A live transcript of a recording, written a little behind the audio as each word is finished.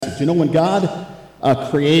You know, when God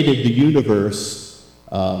created the universe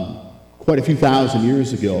quite a few thousand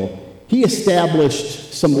years ago, he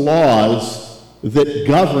established some laws that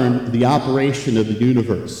govern the operation of the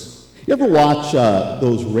universe. You ever watch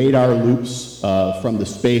those radar loops from the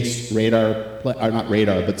space radar, or not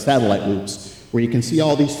radar, but satellite loops, where you can see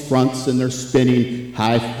all these fronts and they're spinning,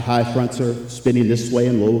 high fronts are spinning this way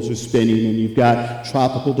and lows are spinning, and you've got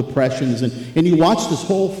tropical depressions, and you watch this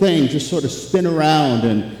whole thing just sort of spin around,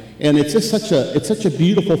 and it's just such a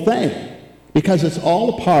beautiful thing, because it's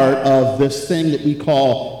all a part of this thing that we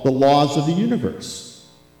call the laws of the universe.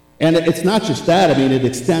 And it's not just that, I mean, it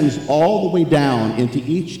extends all the way down into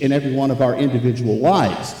each and every one of our individual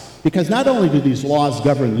lives. Because not only do these laws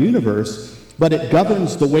govern the universe, but it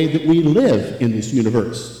governs the way that we live in this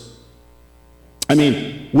universe. I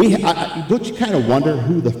mean, don't you kind of wonder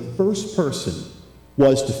who the first person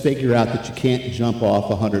was to figure out that you can't jump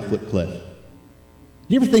off a 100-foot cliff?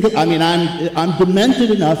 Do you ever think, I'm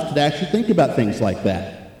demented enough to actually think about things like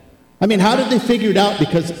that. I mean, how did they figure it out?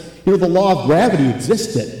 Because, the law of gravity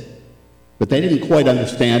existed. But they didn't quite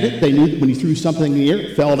understand it. They knew that when you threw something in the air,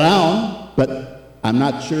 it fell down, but I'm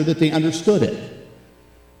not sure that they understood it.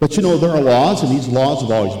 But there are laws, and these laws have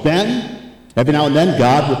always been. Every now and then,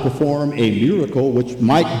 God will perform a miracle which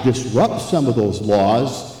might disrupt some of those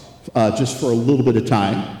laws just for a little bit of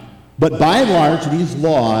time. But by and large, these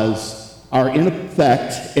laws are in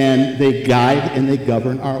effect, and they guide and they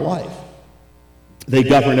govern our life. They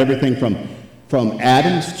govern everything from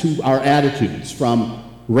atoms to our attitudes, from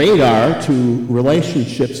radar to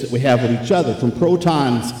relationships that we have with each other, from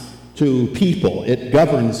protons to people. It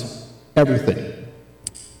governs everything.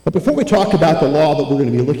 But before we talk about the law that we're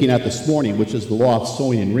going to be looking at this morning, which is the law of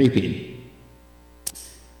sowing and reaping,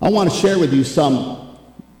 I want to share with you some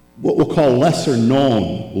what we'll call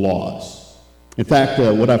lesser-known laws. In fact,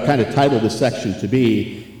 what I've kind of titled this section to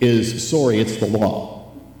be is, Sorry, It's the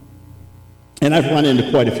Law. And I've run into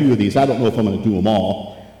quite a few of these. I don't know if I'm going to do them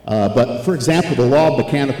all. But for example, the law of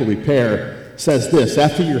mechanical repair says this: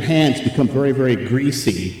 after your hands become very, very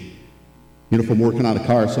greasy, from working on a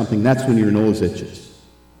car or something, that's when your nose itches.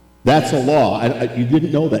 That's a law. You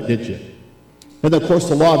didn't know that, did you? And of course,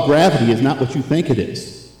 the law of gravity is not what you think it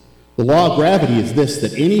is. The law of gravity is this: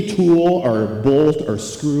 that any tool or bolt or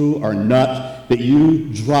screw or nut that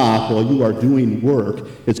you drop while you are doing work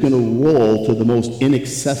is going to roll to the most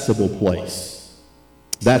inaccessible place.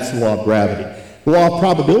 That's the law of gravity. The law of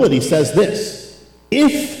probability says this: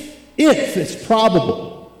 if it's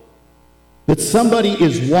probable that somebody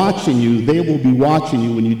is watching you, they will be watching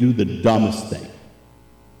you when you do the dumbest thing.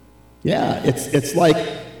 Yeah, it's like,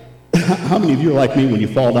 how many of you are like me when you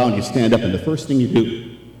fall down, you stand up, and the first thing you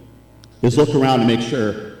do is look around to make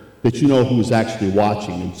sure that you know who's actually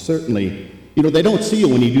watching? And certainly, they don't see you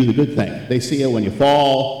when you do the good thing. They see you when you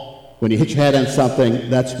fall, when you hit your head on something,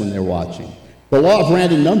 that's when they're watching. The law of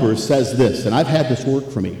random numbers says this, and I've had this work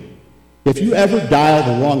for me. If you ever dial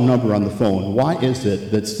the wrong number on the phone, why is it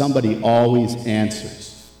that somebody always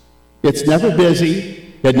answers? It's never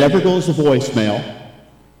busy. It never goes to voicemail.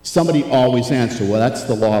 Somebody always answers. Well, that's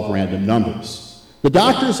the law of random numbers. The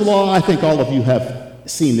doctor's law, I think all of you have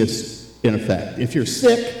seen this in effect. If you're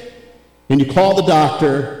sick and you call the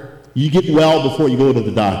doctor, you get well before you go to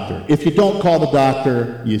the doctor. If you don't call the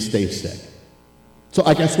doctor, you stay sick. So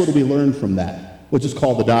I guess what do we learn from that? We'll just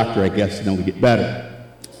call the doctor, I guess, and then we get better.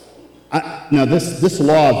 Now, this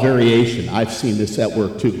law of variation, I've seen this at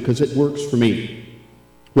work too, because it works for me.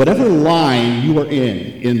 Whatever line you are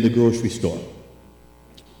in the grocery store,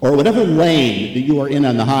 or whatever lane that you are in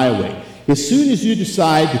on the highway, as soon as you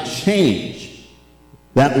decide to change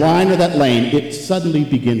that line or that lane, it suddenly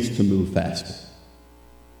begins to move faster.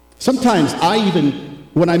 Sometimes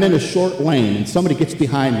when I'm in a short lane and somebody gets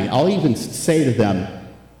behind me, I'll even say to them,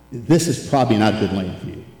 this is probably not a good lane for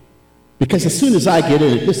you. Because as soon as I get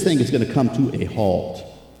in it, this thing is going to come to a halt.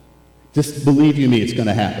 Just believe you me, it's going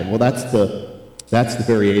to happen. Well, that's the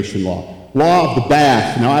variation law. Law of the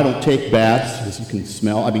bath. Now, I don't take baths, as you can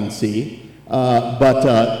see.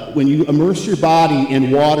 But when you immerse your body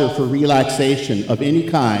in water for relaxation of any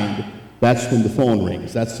kind, that's when the phone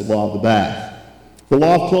rings. That's the law of the bath. The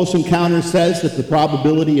law of close encounters says that the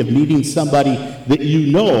probability of meeting somebody that you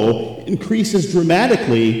know increases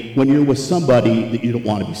dramatically when you're with somebody that you don't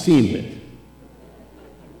want to be seen with.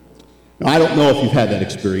 Now, I don't know if you've had that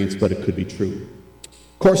experience, but it could be true.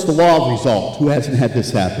 Of course, the law of result. Who hasn't had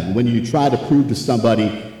this happen? When you try to prove to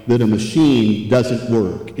somebody that a machine doesn't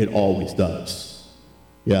work, it always does.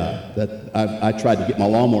 Yeah, I tried to get my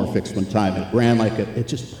lawnmower fixed one time. It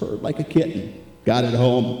just purred like a kitten. Got it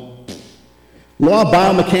home. Law of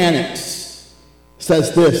biomechanics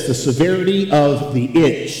says this: the severity of the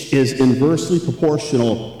itch is inversely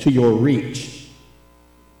proportional to your reach.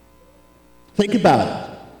 Think about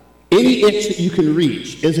it. Any itch that you can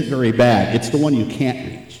reach isn't very bad. It's the one you can't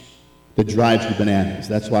reach that drives you bananas.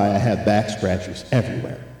 That's why I have back scratchers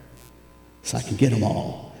everywhere, so I can get them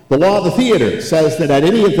all. The law of the theater says that at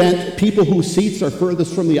any event, people whose seats are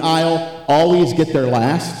furthest from the aisle always get there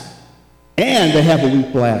last, and they have a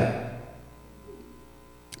weak bladder,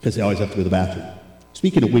 because they always have to go to the bathroom.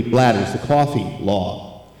 Speaking of weak bladders, the coffee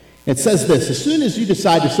law. It says this: as soon as you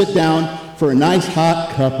decide to sit down for a nice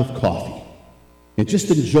hot cup of coffee and just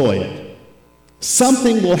enjoy it,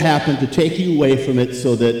 something will happen to take you away from it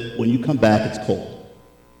so that when you come back, it's cold.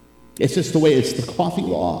 It's just the way, it's the coffee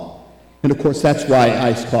law. And of course, that's why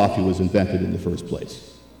iced coffee was invented in the first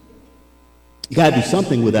place. You got to do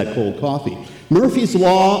something with that cold coffee. Murphy's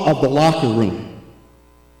Law of the locker room.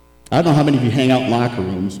 I don't know how many of you hang out in locker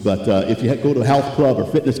rooms, but if you go to a health club or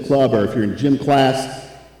fitness club, or if you're in gym class,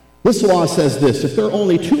 this law says this: if there are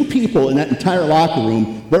only two people in that entire locker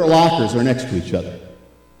room, their lockers are next to each other.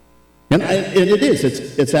 And it is.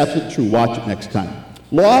 It's absolutely true. Watch it next time.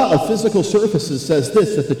 Law of physical surfaces says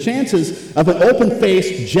this: that the chances of an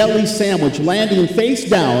open-faced jelly sandwich landing face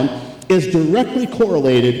down is directly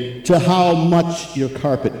correlated to how much your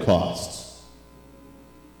carpet costs.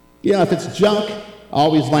 You know, if it's junk,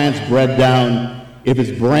 always lands bread down. If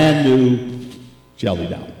it's brand new, jelly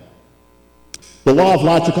down. The law of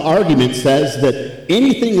logical argument says that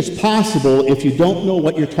anything is possible if you don't know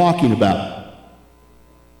what you're talking about.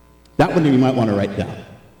 That one you might want to write down,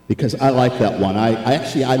 because I like that one.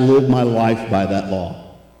 I live my life by that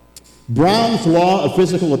law. Brown's law of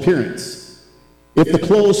physical appearance: if the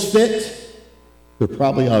clothes fit, they're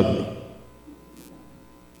probably ugly.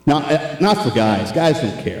 Now, not for guys. Guys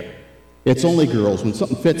don't care. It's only girls. When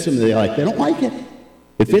something fits them, they don't like it.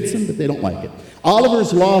 It fits them, but they don't like it.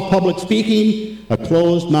 Oliver's law of public speaking: a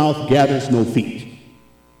closed mouth gathers no feet.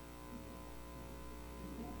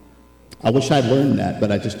 I wish I'd learned that,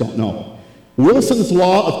 but I just don't know. Wilson's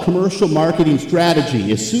law of commercial marketing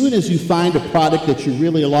strategy: as soon as you find a product that you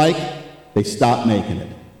really like, they stop making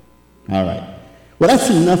it. All right. Well,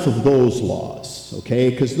 that's enough of those laws,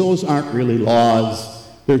 okay? Because those aren't really laws.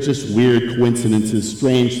 They're just weird coincidences,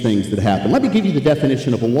 strange things that happen. Let me give you the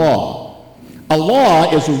definition of a law. A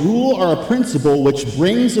law is a rule or a principle which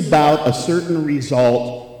brings about a certain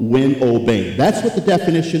result when obeyed. That's what the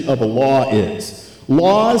definition of a law is.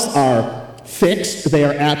 Laws are fixed, they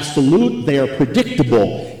are absolute, they are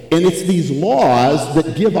predictable, and it's these laws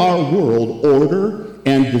that give our world order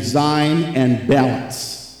and design and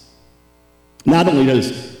balance. Not only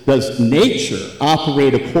does nature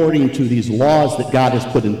operate according to these laws that God has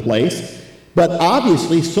put in place, but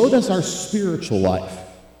obviously so does our spiritual life.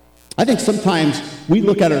 I think sometimes we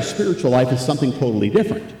look at our spiritual life as something totally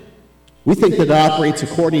different. We think that it operates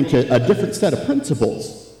according to a different set of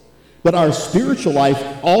principles. But our spiritual life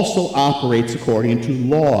also operates according to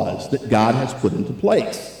laws that God has put into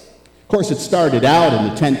place. Of course, it started out in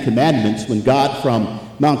the Ten Commandments when God from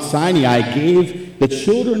Mount Sinai gave the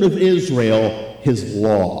children of Israel his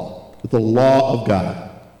law, the law of God.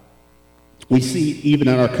 We see even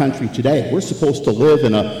in our country today, we're supposed to live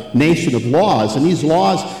in a nation of laws, and these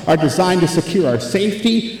laws are designed to secure our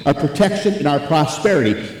safety, our protection, and our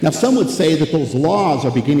prosperity. Now, some would say that those laws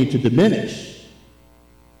are beginning to diminish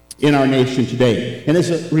in our nation today. And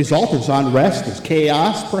as a result, there's unrest, there's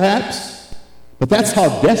chaos, perhaps. But that's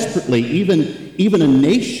how desperately even a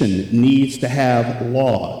nation needs to have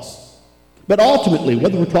laws. But ultimately,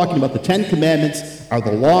 whether we're talking about the Ten Commandments or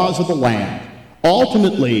the laws of the land,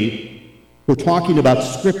 ultimately, we're talking about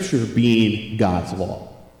Scripture being God's law.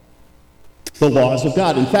 The laws of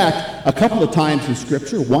God. In fact, a couple of times in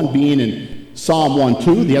Scripture, one being in Psalm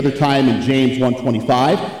 1:2, the other time in James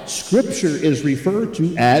 1:25, Scripture is referred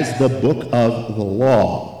to as the book of the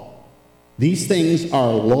law. These things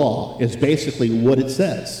are law, is basically what it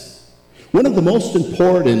says. One of the most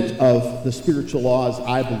important of the spiritual laws,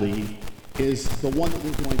 I believe, is the one that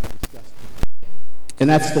we're going to discuss today. And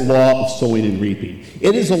that's the law of sowing and reaping.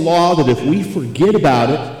 It is a law that if we forget about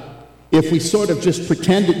it, if we sort of just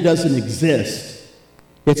pretend it doesn't exist,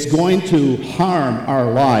 it's going to harm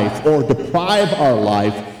our life or deprive our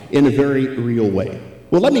life in a very real way.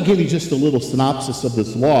 Well, let me give you just a little synopsis of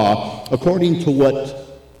this law according to what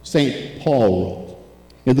St. Paul wrote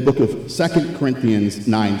in the book of 2 Corinthians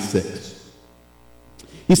 9:6.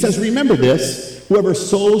 He says, "Remember this, whoever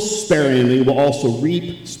sows sparingly will also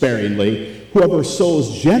reap sparingly. Whoever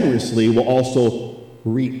sows generously will also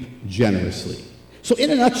reap generously." So in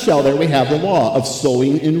a nutshell, there we have the law of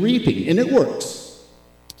sowing and reaping, and it works.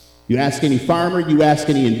 You ask any farmer, you ask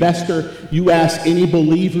any investor, you ask any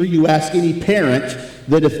believer, you ask any parent,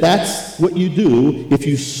 that if that's what you do, if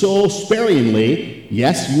you sow sparingly,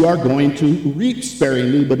 yes, you are going to reap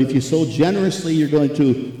sparingly, but if you sow generously, you're going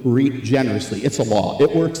to reap generously. It's a law.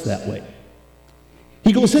 It works that way.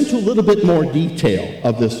 He goes into a little bit more detail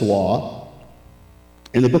of this law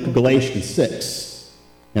in the book of Galatians 6.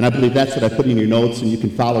 And I believe that's what I put in your notes, and you can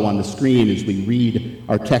follow on the screen as we read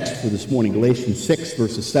our text for this morning, Galatians 6,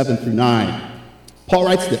 verses 7 through 9. Paul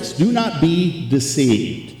writes this, "Do not be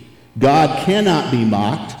deceived. God cannot be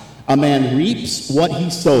mocked. A man reaps what he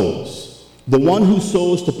sows. The one who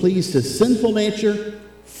sows to please his sinful nature,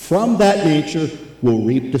 from that nature will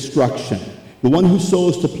reap destruction. The one who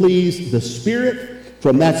sows to please the Spirit,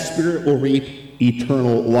 from that Spirit will reap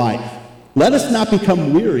eternal life. Let us not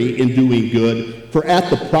become weary in doing good, for at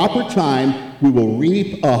the proper time we will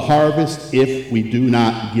reap a harvest if we do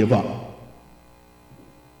not give up."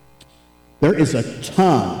 There is a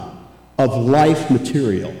ton of life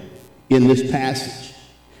material in this passage,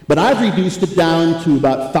 but I've reduced it down to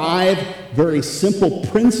about 5 very simple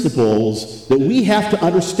principles that we have to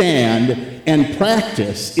understand and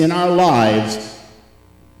practice in our lives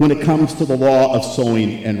when it comes to the law of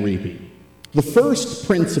sowing and reaping. The first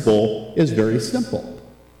principle is very simple.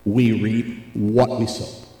 We reap what we sow.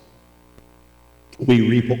 We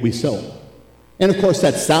reap what we sow. And of course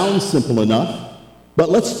that sounds simple enough, but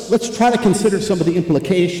let's try to consider some of the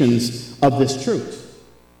implications of this truth.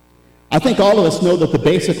 I think all of us know that the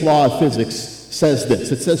basic law of physics says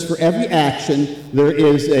this. It says for every action there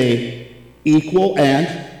is an equal and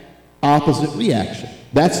opposite reaction.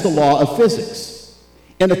 That's the law of physics.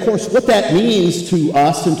 And of course, what that means to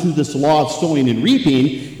us and to this law of sowing and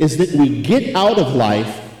reaping is that we get out of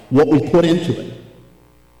life what we put into it.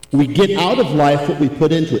 We get out of life what we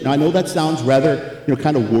put into it. Now, I know that sounds rather,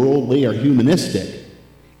 kind of worldly or humanistic.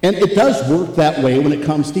 And it does work that way when it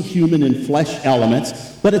comes to human and flesh elements,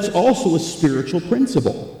 but it's also a spiritual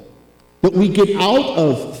principle. That we get out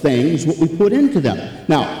of things what we put into them.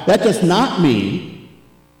 Now, that does not mean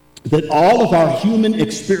that all of our human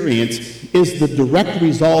experience is the direct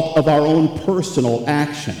result of our own personal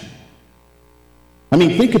action. I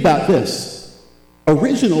mean, think about this.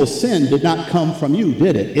 Original sin did not come from you,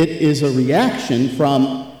 did it? It is a reaction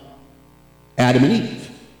from Adam and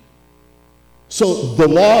Eve. So the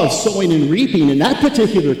law of sowing and reaping, in that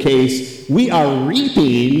particular case, we are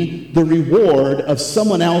reaping the reward of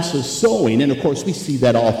someone else's sowing. And of course, we see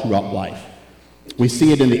that all throughout life. We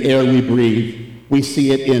see it in the air we breathe. We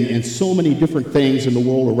see it in so many different things in the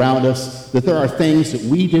world around us, that there are things that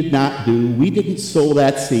we did not do. We didn't sow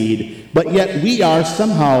that seed, but yet we are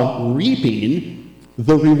somehow reaping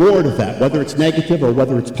the reward of that, whether it's negative or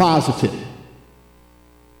whether it's positive.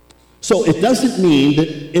 So it doesn't mean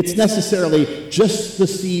that it's necessarily just the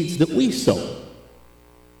seeds that we sow.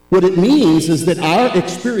 What it means is that our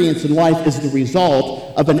experience in life is the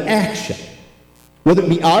result of an action, whether it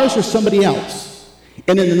be ours or somebody else.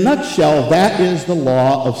 And in a nutshell, that is the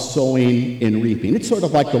law of sowing and reaping. It's sort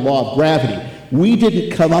of like the law of gravity. We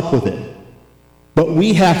didn't come up with it, but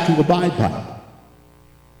we have to abide by it.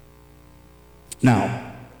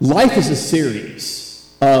 Now, life is a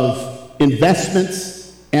series of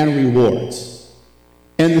investments and rewards.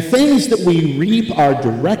 And the things that we reap are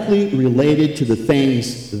directly related to the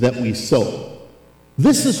things that we sow.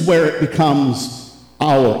 This is where it becomes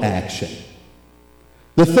our action.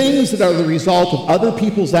 The things that are the result of other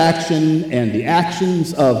people's action and the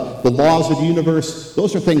actions of the laws of the universe,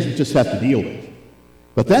 those are things we just have to deal with.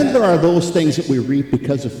 But then there are those things that we reap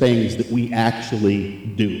because of things that we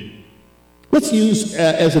actually do. Let's use,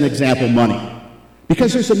 as an example, money.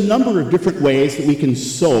 Because there's a number of different ways that we can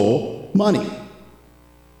sow money.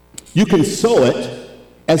 You can sow it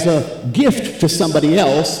as a gift to somebody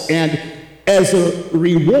else, and as a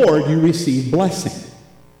reward, you receive blessing.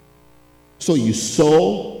 So you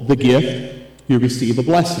sow the gift, you receive a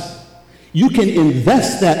blessing. You can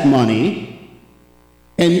invest that money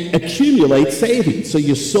and accumulate savings. So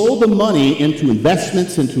you sow the money into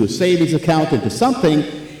investments, into a savings account, into something,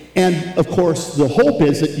 and of course the hope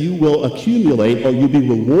is that you will accumulate or you'll be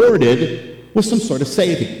rewarded with some sort of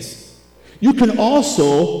savings. You can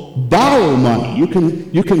also borrow money.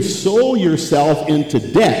 You can sow yourself into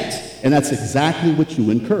debt, and that's exactly what you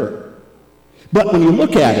incur. But when you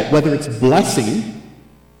look at it, whether it's blessing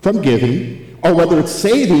from giving, or whether it's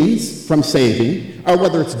savings from saving, or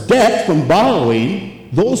whether it's debt from borrowing,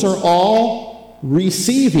 those are all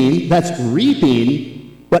receiving, that's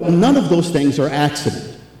reaping, but none of those things are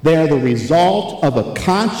accident. They are the result of a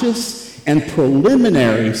conscious and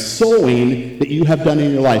preliminary sowing that you have done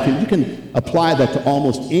in your life. And you can apply that to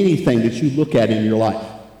almost anything that you look at in your life.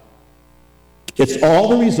 It's all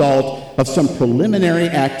the result of some preliminary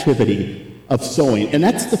activity of sowing. And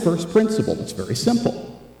that's the first principle. It's very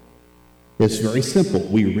simple. It's very simple.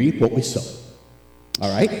 We reap what we sow. All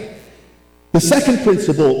right? The second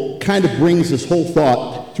principle kind of brings this whole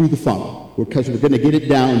thought through the funnel, because we're going to get it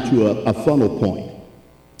down to a funnel point.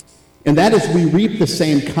 And that is, we reap the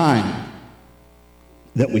same kind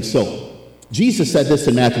that we sow. Jesus said this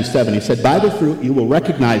in Matthew 7. He said, "By their fruit you will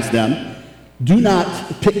recognize them. Do not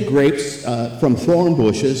pick grapes from thorn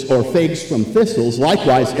bushes or figs from thistles.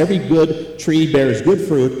 Likewise, every good tree bears good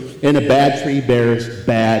fruit, and a bad tree bears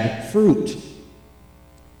bad fruit."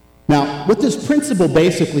 Now, what this principle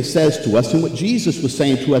basically says to us, and what Jesus was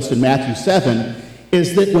saying to us in Matthew 7,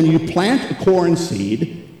 is that when you plant a corn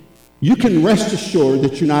seed, you can rest assured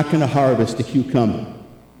that you're not going to harvest a cucumber.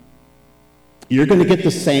 You're going to get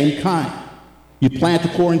the same kind. You plant the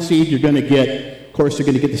corn seed, you're going to get, of course, you're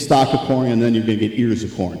going to get the stalk of corn, and then you're going to get ears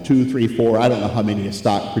of corn. 2, 3, 4, I don't know how many a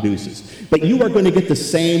stalk produces. But you are going to get the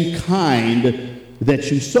same kind that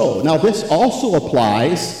you sow. Now, this also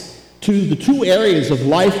applies to the two areas of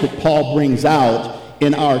life that Paul brings out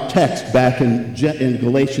in our text back in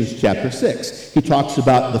Galatians chapter 6. He talks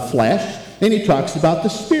about the flesh, and he talks about the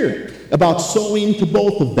spirit, about sowing to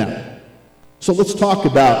both of them. So let's talk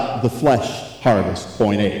about the flesh harvest,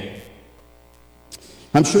 point A.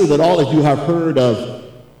 I'm sure that all of you have heard of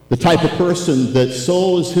the type of person that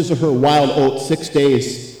sows his or her wild oats 6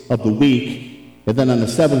 days of the week, and then on the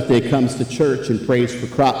seventh day comes to church and prays for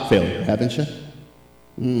crop failure, haven't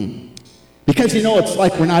you? Because, it's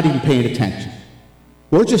like we're not even paying attention.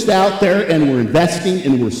 We're just out there and we're investing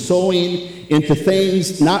and we're sowing into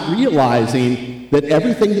things, not realizing that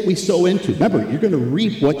everything that we sow into, remember, you're going to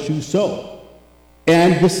reap what you sow,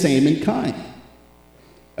 and the same in kind.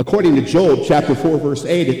 According to Job chapter 4, verse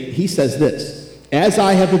 8, he says this, "As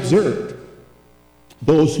I have observed,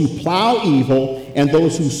 those who plow evil and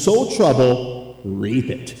those who sow trouble reap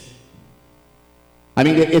it." I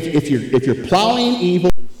mean, if you're plowing evil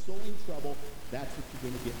and sowing trouble, that's what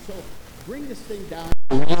you're going to get. So bring this thing down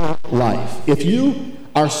to real life. If you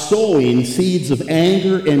are sowing seeds of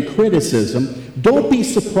anger and criticism, don't be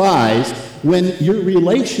surprised when your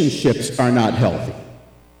relationships are not healthy,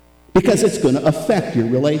 because it's going to affect your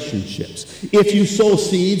relationships. If you sow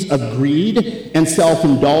seeds of greed and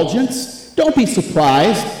self-indulgence, don't be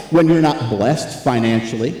surprised when you're not blessed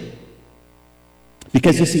financially.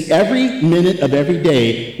 Because you see, every minute of every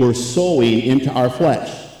day, we're sowing into our flesh.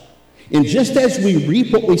 And just as we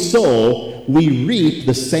reap what we sow, we reap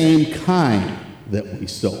the same kind that we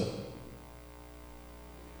sow.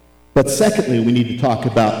 But secondly, we need to talk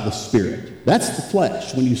about the spirit. That's the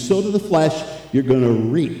flesh. When you sow to the flesh, you're going to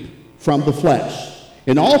reap from the flesh.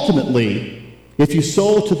 And ultimately, if you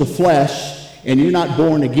sow to the flesh and you're not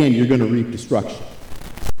born again, you're going to reap destruction.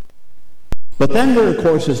 But then there, of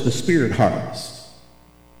course, is the spirit harvest.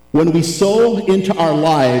 When we sow into our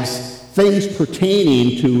lives things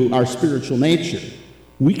pertaining to our spiritual nature,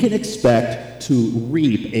 we can expect to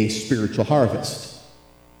reap a spiritual harvest.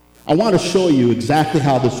 I want to show you exactly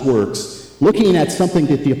how this works, looking at something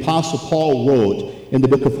that the Apostle Paul wrote in the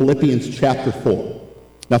book of Philippians chapter 4.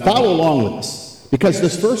 Now follow along with us, because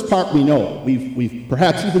this first part we know. We've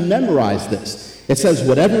perhaps even memorized this. It says,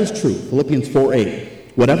 "Whatever is true," Philippians 4:8.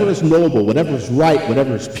 "Whatever is noble, whatever is right,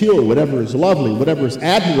 whatever is pure, whatever is lovely, whatever is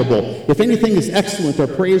admirable, if anything is excellent or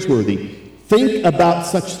praiseworthy, think about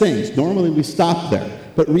such things." Normally we stop there,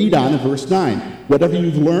 but read on in verse 9. "Whatever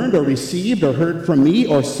you've learned or received or heard from me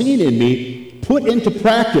or seen in me, put into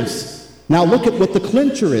practice." Now look at what the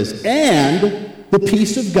clincher is. "And the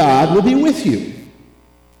peace of God will be with you."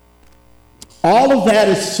 All of that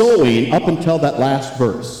is sowing up until that last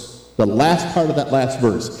verse, the last part of that last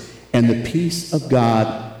verse. "And the peace of God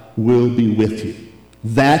will be with you."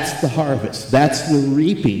 That's the harvest. That's the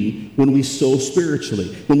reaping when we sow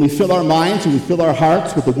spiritually. When we fill our minds and we fill our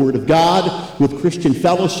hearts with the Word of God, with Christian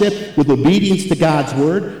fellowship, with obedience to God's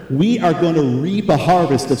Word, we are going to reap a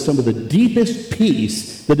harvest of some of the deepest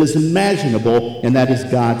peace that is imaginable, and that is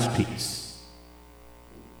God's peace.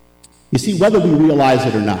 You see, whether we realize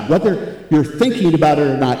it or not, whether you're thinking about it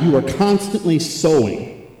or not, you are constantly sowing.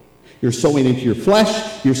 You're sowing into your flesh,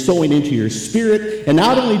 you're sowing into your spirit, and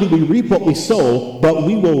not only do we reap what we sow, but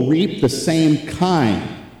we will reap the same kind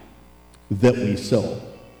that we sow.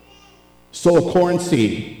 Sow a corn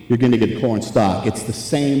seed, you're going to get corn stalk. It's the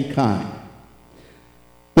same kind.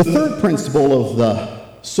 The third principle of the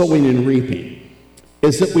sowing and reaping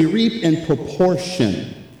is that we reap in proportion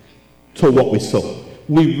to what we sow.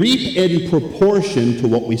 We reap in proportion to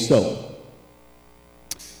what we sow.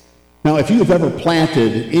 Now, if you have ever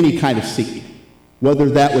planted any kind of seed, whether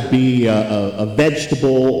that would be a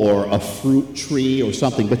vegetable or a fruit tree or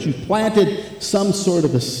something, but you planted some sort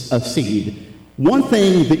of a seed, one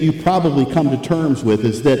thing that you probably come to terms with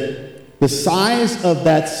is that the size of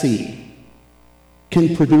that seed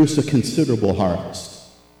can produce a considerable harvest.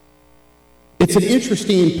 It's an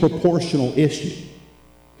interesting proportional issue.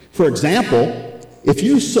 For example, if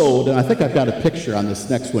you sowed, and I think I've got a picture on this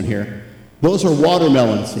next one here, those are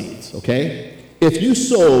watermelon seeds, okay? If you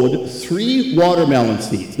sowed 3 watermelon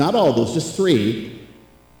seeds, not all of those, just 3,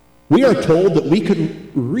 we are told that we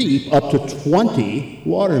could reap up to 20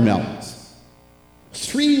 watermelons.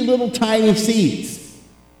 3 little tiny seeds,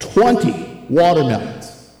 20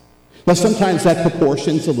 watermelons. Now, sometimes that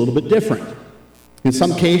proportion's a little bit different. In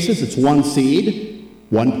some cases, it's 1 seed,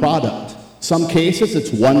 1 product. Some cases,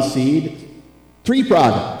 it's 1 seed, 3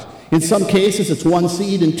 product. In some cases, it's 1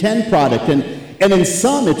 seed and 10 product. And in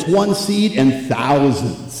some, it's 1 seed and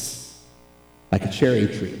thousands, like a cherry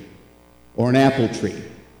tree or an apple tree,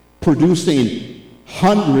 producing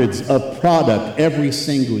hundreds of product every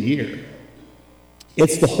single year.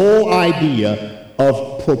 It's the whole idea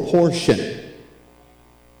of proportion.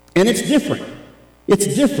 And it's different. It's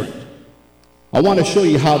different. I want to show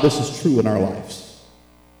you how this is true in our lives.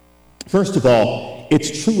 First of all,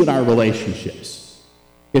 it's true in our relationships.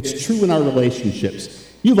 It's true in our relationships.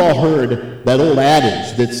 You've all heard that old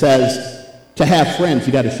adage that says, to have friends,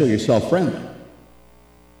 you got to show yourself friendly.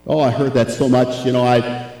 Oh, I heard that so much. You know,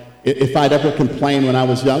 if I'd ever complain when I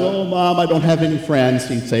was young, oh, Mom, I don't have any friends,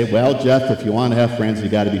 he'd say, well, Jeff, if you want to have friends, you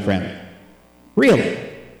got to be friendly. Really?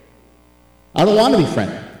 I don't want to be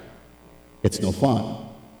friendly. It's no fun.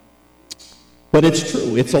 But it's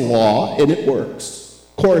true. It's a law, and it works.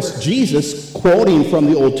 Of course, Jesus, quoting from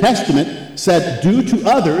the Old Testament, said, do to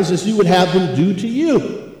others as you would have them do to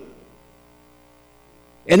you.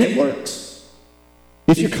 And it works.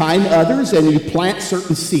 If you're kind to others and you plant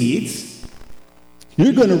certain seeds,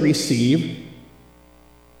 you're going to receive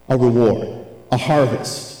a reward, a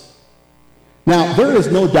harvest. Now, there is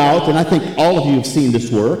no doubt, and I think all of you have seen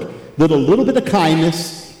this work, that a little bit of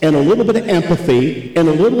kindness and a little bit of empathy and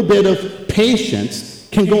a little bit of patience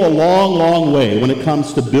can go a long, long way when it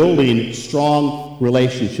comes to building strong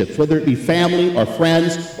relationships, whether it be family or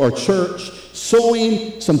friends or church,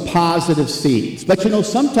 sowing some positive seeds. But you know,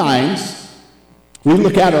 sometimes we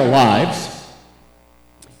look at our lives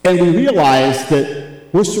and we realize that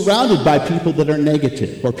we're surrounded by people that are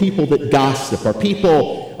negative, or people that gossip, or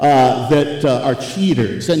people that are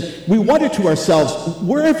cheaters. And we wonder to ourselves,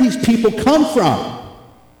 where have these people come from?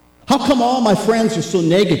 How come all my friends are so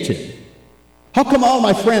negative? How come all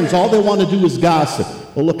my friends, all they want to do is gossip?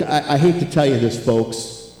 Well, look, I hate to tell you this,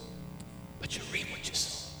 folks, but you reap what you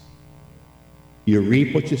sow. You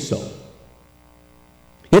reap what you sow.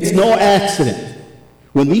 It's no accident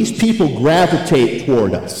when these people gravitate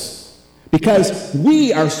toward us, because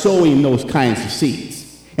we are sowing those kinds of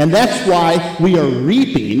seeds. And that's why we are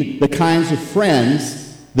reaping the kinds of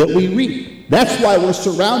friends that we reap. That's why we're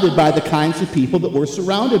surrounded by the kinds of people that we're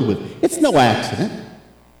surrounded with. It's no accident.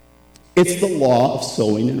 It's the law of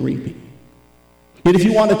sowing and reaping. And if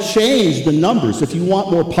you want to change the numbers, if you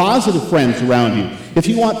want more positive friends around you, if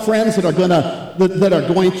you want friends that are going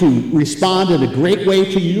to respond in a great way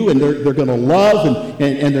to you, and they're going to love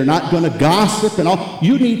and they're not going to gossip and all,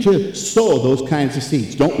 you need to sow those kinds of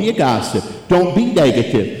seeds. Don't be a gossip. Don't be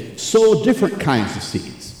negative. Sow different kinds of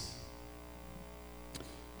seeds.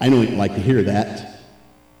 I know you don't like to hear that,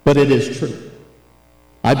 but it is true.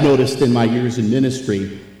 I've noticed in my years in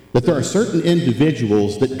ministry that there are certain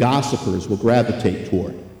individuals that gossipers will gravitate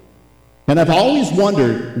toward. And I've always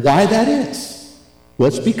wondered why that is. Well,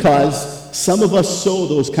 it's because some of us sow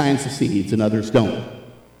those kinds of seeds and others don't.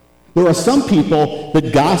 There are some people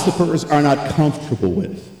that gossipers are not comfortable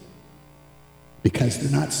with because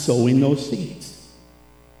they're not sowing those seeds.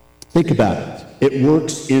 Think about it. It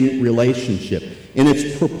works in relationship, and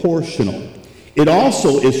it's proportional. It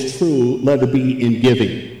also is true, let it be, in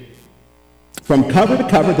giving. From cover to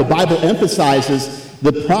cover, the Bible emphasizes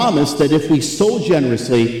the promise that if we sow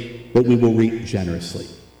generously, that we will reap generously.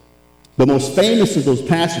 The most famous of those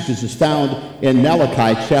passages is found in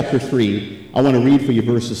Malachi chapter 3. I want to read for you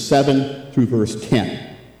verses 7 through verse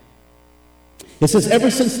 10. It says, ever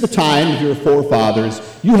since the time of your forefathers,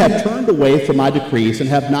 you have turned away from my decrees and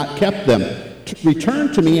have not kept them.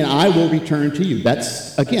 Return to me, and I will return to you.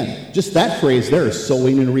 That's, again, just that phrase there is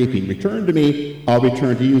sowing and reaping. Return to me, I'll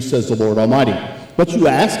return to you, says the Lord Almighty. But you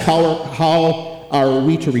ask, how are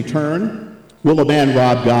we to return? Will a man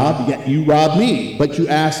rob God? Yet you rob me. But you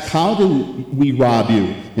ask, how do we rob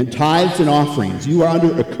you? In tithes and offerings. You are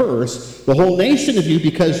under a curse, the whole nation of you,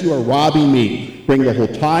 because you are robbing me. Bring the whole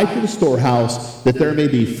tithe to the storehouse, that there may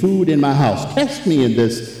be food in my house. Test me in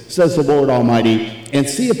this, says the Lord Almighty, and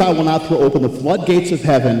see if I will not throw open the floodgates of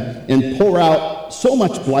heaven and pour out so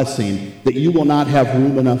much blessing that you will not have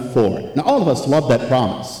room enough for it. Now, all of us love that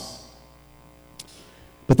promise.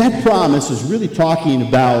 But that promise is really talking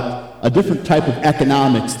about a different type of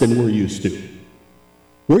economics than we're used to.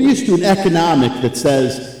 We're used to an economic that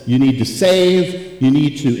says you need to save, you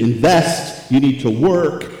need to invest, you need to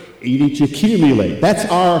work, you need to accumulate. That's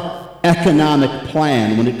our economic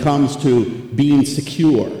plan when it comes to being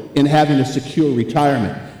secure and having a secure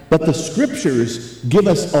retirement. But the scriptures give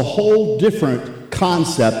us a whole different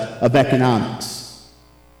concept of economics.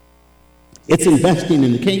 It's investing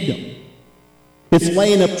in the kingdom. It's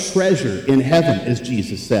laying up treasure in heaven, as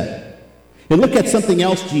Jesus said. And look at something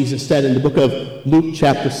else Jesus said in the book of Luke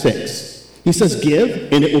chapter 6. He says,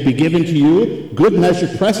 give, and it will be given to you. Good measure,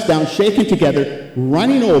 pressed down, shaken together,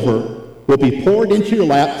 running over, will be poured into your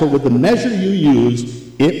lap. For with the measure you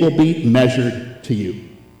use, it will be measured to you.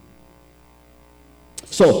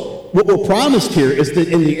 So, what we're promised here is that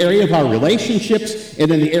in the area of our relationships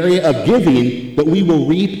and in the area of giving, that we will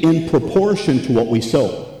reap in proportion to what we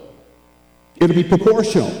sow. It'll be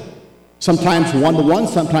proportional. Sometimes 1 to 1,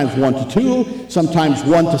 sometimes 1 to 2, sometimes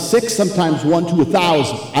 1 to 6, sometimes 1 to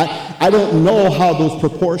 1,000. I don't know how those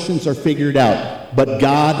proportions are figured out, but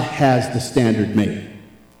God has the standard made.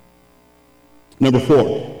 Number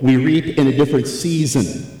 4, we reap in a different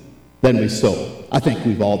season than we sow. I think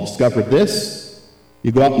we've all discovered this.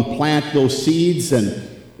 You go out and plant those seeds, and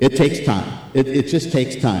it takes time. It just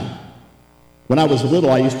takes time. When I was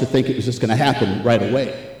little, I used to think it was just going to happen right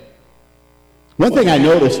away. One thing I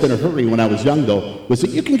noticed in a hurry when I was young, though, was that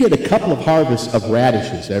you can get a couple of harvests of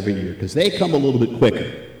radishes every year because they come a little bit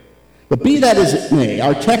quicker. But be that as it may,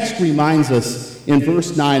 our text reminds us in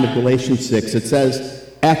verse 9 of Galatians 6, it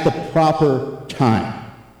says, at the proper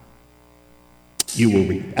time, you will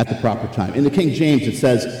reap. At the proper time. In the King James, it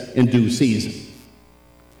says, in due season.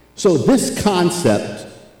 So this concept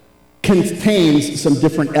contains some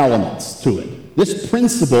different elements to it. This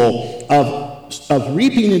principle of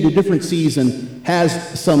reaping in a different season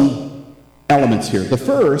has some elements here. The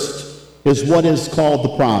first is what is called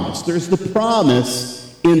the promise. There's the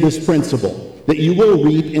promise in this principle that you will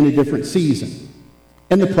reap in a different season.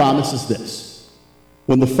 And the promise is this.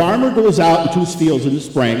 When the farmer goes out into his fields in the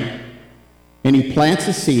spring and he plants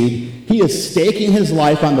a seed, he is staking his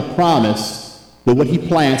life on the promise that what he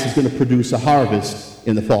plants is going to produce a harvest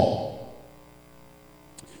in the fall.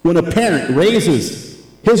 When a parent raises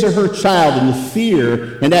his or her child in the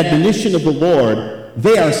fear and admonition of the Lord,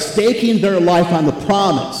 they are staking their life on the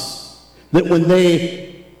promise that when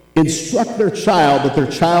they instruct their child, that their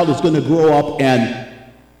child is going to grow up and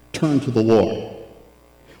turn to the Lord.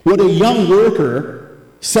 When a young worker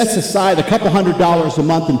sets aside a couple $100s a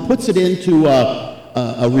month and puts it into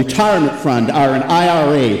a retirement fund or an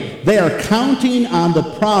IRA, they are counting on the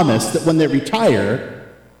promise that when they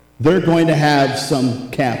retire, they're going to have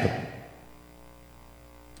some capital.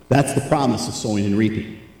 That's the promise of sowing and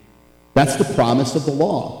reaping. That's the promise of the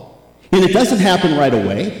law. And it doesn't happen right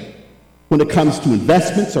away when it comes to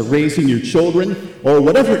investments or raising your children or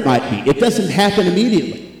whatever it might be. It doesn't happen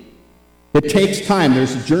immediately. It takes time.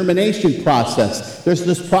 There's a germination process. There's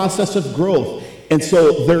this process of growth. And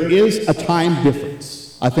so there is a time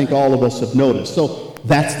difference. I think all of us have noticed. So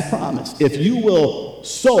that's the promise. If you will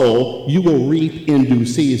sow, you will reap in due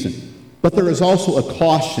season. But there is also a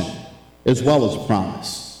caution as well as a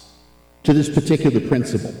promise to this particular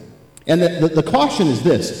principle. And the caution is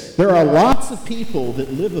this. There are lots of people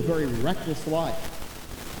that live a very reckless life.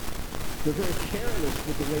 They're very careless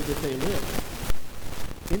with the way that they live.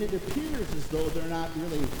 And it appears as though they're not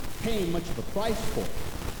really paying much of a price for it.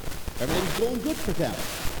 Everything's going good for them.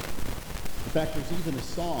 In fact, there's even a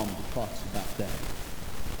psalm that talks about that.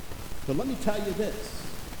 But let me tell you this.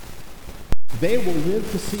 They will live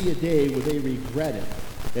to see a day where they regret it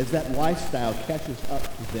as that lifestyle catches up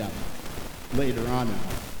to them later on in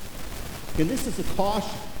life. And this is a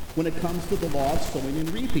caution when it comes to the law of sowing and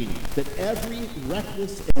reaping, that every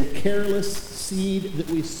reckless and careless seed that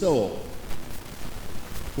we sow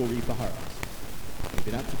will reap a harvest.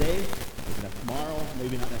 Maybe not today, maybe not tomorrow,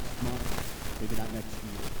 maybe not next month, maybe not next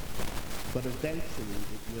year. But eventually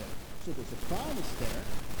it will. So there's a promise there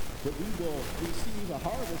that we will receive a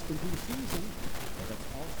harvest in due season, but that's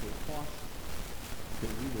also a caution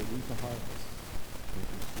that we will reap a harvest in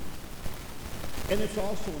due season. And it's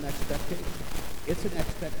also an expectation. It's an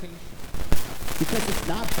expectation. Because it's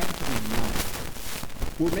not happening now.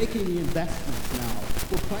 We're making the investments now.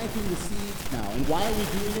 We're planting the seeds now. And why are we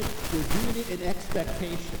doing it? We're doing it in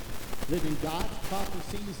expectation that in God's proper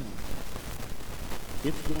season,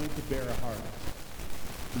 it's going to bear a harvest.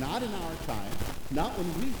 Not in our time, not when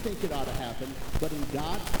we think it ought to happen, but in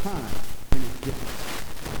God's time and His goodness.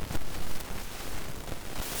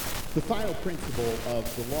 The final principle of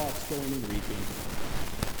the law of sowing and reaping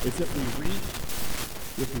is that we reap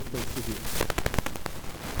if we persevere.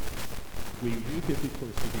 We reap if we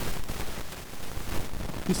persevere.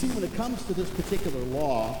 You see, when it comes to this particular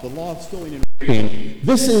law, the law of sowing and reaping,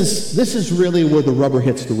 this is really where the rubber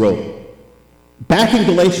hits the road. Back in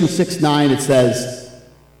Galatians 6:9, it says,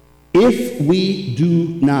 if we do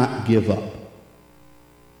not give up,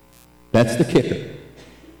 that's the kicker.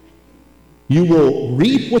 You will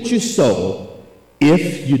reap what you sow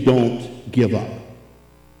if you don't give up.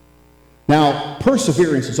 Now,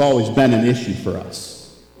 perseverance has always been an issue for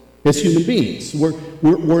us as human beings.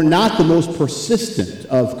 We're not the most persistent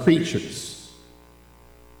of creatures.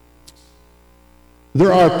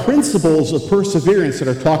 There are principles of perseverance that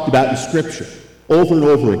are talked about in Scripture over and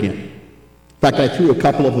over again. In fact, I threw a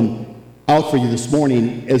couple of them out for you this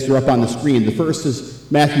morning as they're up on the screen. The first is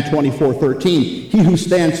Matthew 24:13. He who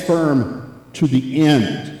stands firm to the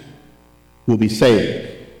end will be saved.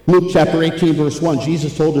 Luke chapter 18, verse 1,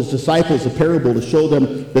 Jesus told his disciples a parable to show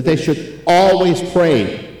them that they should always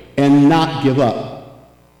pray and not give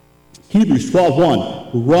up. Hebrews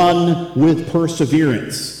 12:1, run with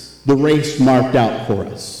perseverance the race marked out for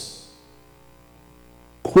us.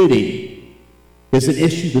 Quitting is an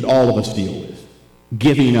issue that all of us deal with.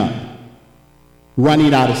 Giving up,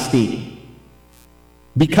 running out of steam,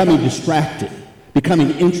 becoming distracted,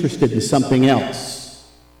 becoming interested in something else.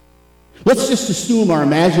 Let's just assume or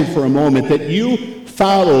imagine for a moment that you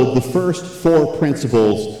followed the first 4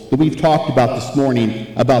 principles that we've talked about this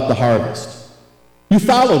morning about the harvest. You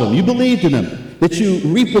followed them. You believed in them. That you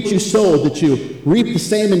reap what you sow, that you reap the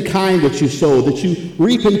same in kind that you sow, that you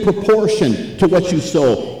reap in proportion to what you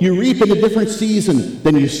sow. You reap in a different season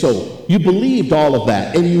than you sow. You believed all of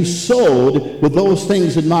that, and you sowed with those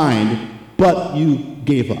things in mind, but you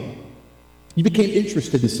gave up. You became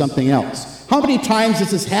interested in something else. How many times has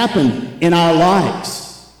this happened in our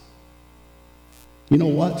lives? You know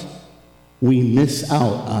what? We miss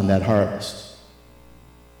out on that harvest.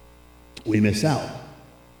 We miss out.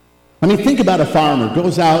 I mean, think about a farmer.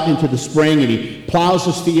 Goes out into the spring and he plows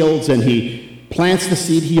his fields and he plants the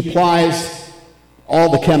seed. He applies all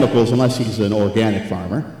the chemicals, unless he's an organic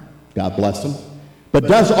farmer. God bless him. But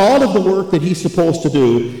does all of the work that he's supposed to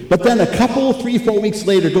do, but then a couple, 3-4 weeks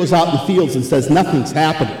later goes out in the fields and says nothing's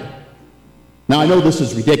happening. Now, I know this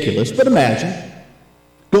is ridiculous, but imagine.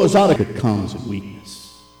 Goes out, it comes in weakness.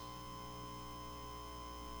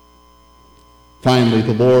 Finally,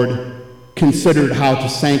 the Lord considered how to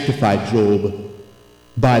sanctify Job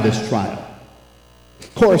by this trial.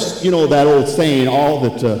 Of course, you know that old saying,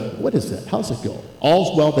 what is that? How's it go?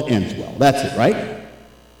 All's well that ends well. That's it, right?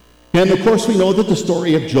 And of course, we know that the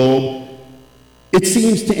story of Job, it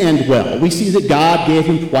seems to end well. We see that God gave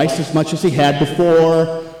him twice as much as he had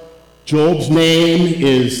before. Job's name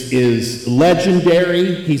is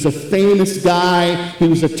legendary. He's a famous guy. He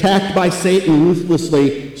was attacked by Satan,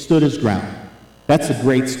 ruthlessly stood his ground. That's a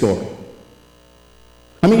great story.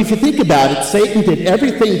 I mean, if you think about it, Satan did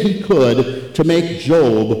everything he could to make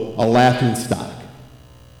Job a laughingstock,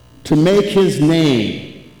 to make his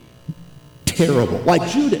name terrible, like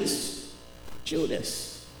Judas.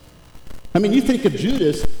 I mean, you think of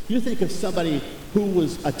Judas, you think of somebody who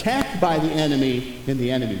was attacked by the enemy and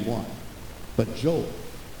the enemy won. But Job,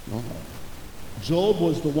 no. Job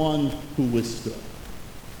was the one who withstood.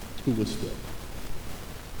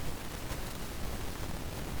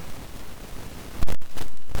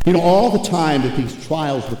 You know, all the time that these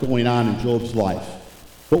trials were going on in Job's life,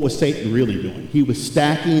 what was Satan really doing? He was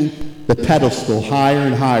stacking the pedestal higher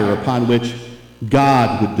and higher upon which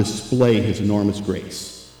God would display his enormous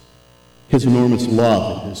grace, his enormous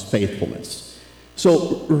love, and his faithfulness.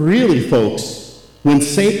 So really, folks, when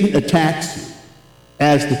Satan attacks you,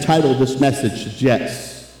 as the title of this message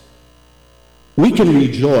suggests, we can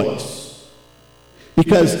rejoice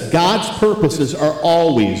because God's purposes are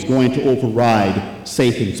always going to override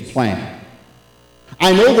Satan's plan.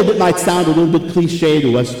 I know that it might sound a little bit cliche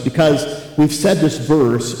to us because we've said this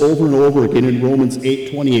verse over and over again in Romans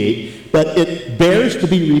 8:28, but it bears to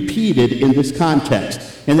be repeated in this context.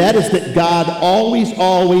 And that is that God always,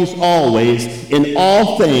 always, always, in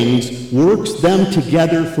all things, works them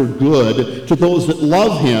together for good to those that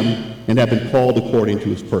love him and have been called according to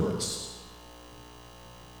his purpose.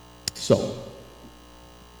 So,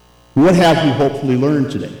 What have we hopefully learned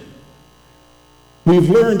today? We've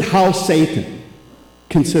learned how Satan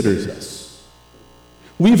considers us.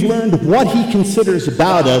 We've learned what he considers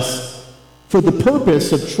about us for the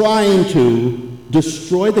purpose of trying to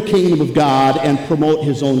destroy the kingdom of God and promote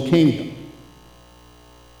his own kingdom.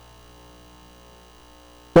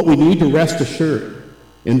 But we need to rest assured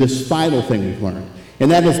in this final thing we've learned, and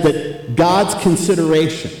that is that God's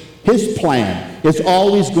consideration, his plan, is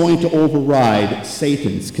always going to override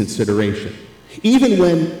Satan's consideration. Even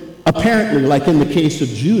when, apparently, like in the case of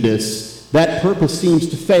Judas, that purpose seems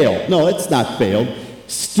to fail. No, it's not failed.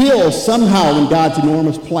 Still, somehow, in God's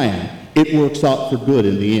enormous plan, it works out for good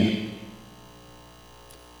in the end.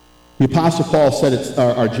 The Apostle Paul said it,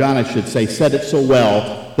 or John, I should say, said it so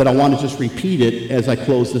well that I want to just repeat it as I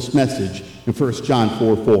close this message in 1 John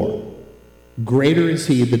 4:4. Greater is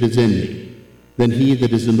he that is in me than he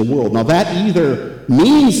that is in the world. Now that either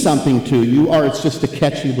means something to you or it's just a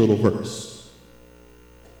catchy little verse.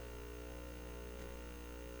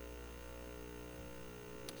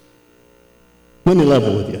 Let me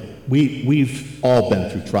level with you. We've all been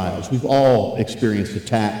through trials. We've all experienced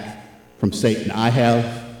attack from Satan. I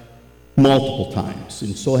have multiple times,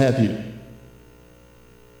 and so have you.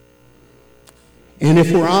 And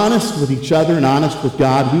if we're honest with each other and honest with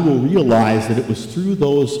God, we will realize that it was through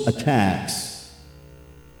those attacks,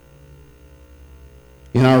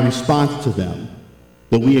 in our response to them,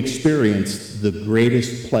 that we experienced the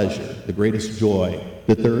greatest pleasure, the greatest joy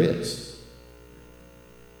that there is.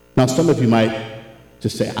 Now, some of you might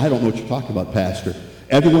just say, I don't know what you're talking about, Pastor.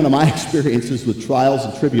 Every one of my experiences with trials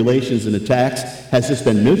and tribulations and attacks has just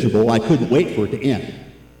been miserable. I couldn't wait for it to end.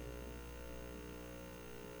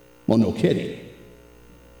 Well, no kidding.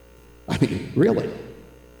 I mean, really.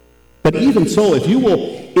 But even so, if you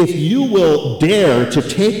will dare to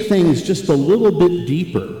take things just a little bit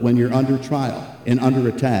deeper when you're under trial and under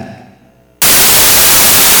attack,